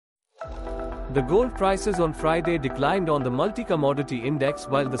The gold prices on Friday declined on the multi-commodity index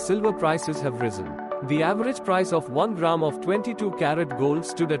while the silver prices have risen. The average price of 1 gram of 22 carat gold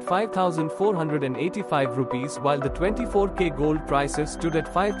stood at 5,485 rupees while the 24K gold prices stood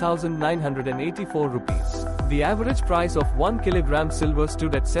at 5,984 rupees. The average price of 1 kilogram silver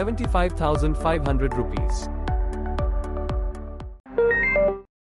stood at 75,500 rupees.